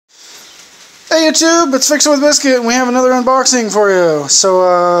Hey YouTube, it's Fix It with Biscuit, and we have another unboxing for you.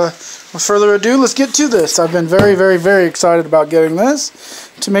 So, with further ado, let's get to this. I've been very excited about getting this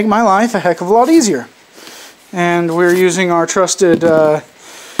to make my life a heck of a lot easier. And we're using our trusted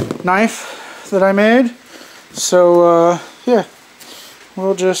knife that I made. So, yeah,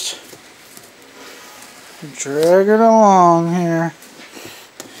 we'll just drag it along here.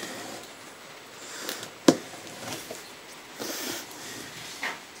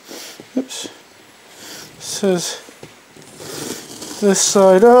 Oops. This is this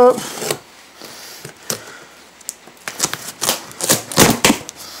side up.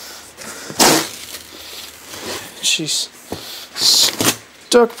 She's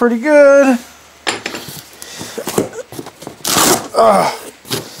stuck pretty good. All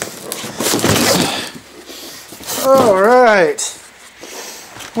right.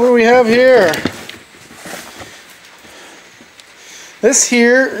 What do we have here? This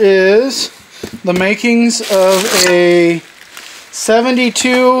here is the makings of a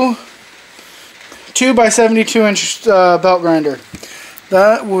 72 2x72 inch belt grinder.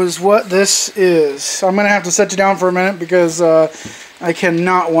 That was what this is. I'm gonna have to set you down for a minute because I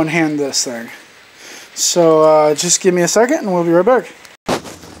cannot one-hand this thing. So just give me a second and we'll be right back.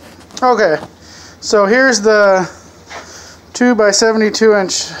 Okay, so here's the 2x72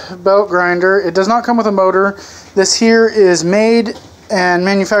 inch belt grinder. It does not come with a motor. This here is made and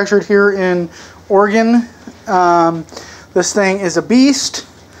manufactured here in Oregon. This thing is a beast.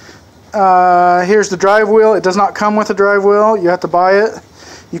 Here's the drive wheel. It does not come with a drive wheel. You have to buy it.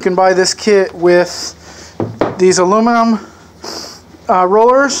 You can buy this kit with these aluminum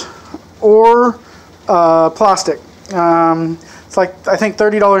rollers or plastic. It's like, I think,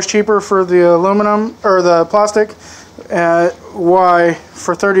 $30 cheaper for the aluminum or the plastic. Why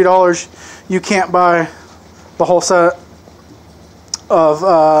for $30 you can't buy the whole set of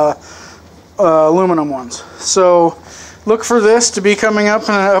aluminum ones. So look for this to be coming up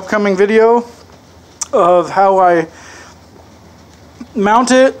in an upcoming video of how I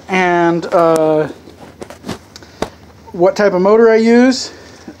mount it and what type of motor I use.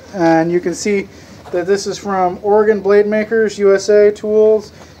 And you can see that this is from Oregon Blade Makers USA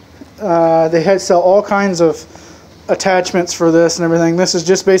Tools. They sell all kinds of attachments for this and everything. This is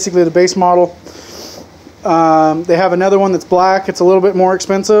just basically the base model. They have another one that's black. It's a little bit more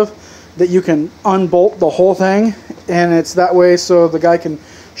expensive, that you can unbolt the whole thing, and it's that way so the guy can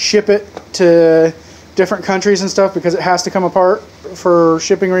ship it to different countries and stuff, because it has to come apart for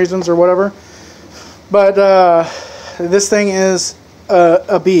shipping reasons or whatever. But this thing is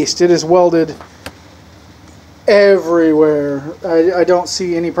a beast. It is welded everywhere. I don't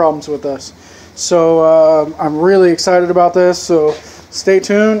see any problems with this. So I'm really excited about this, so stay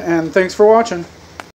tuned and thanks for watching.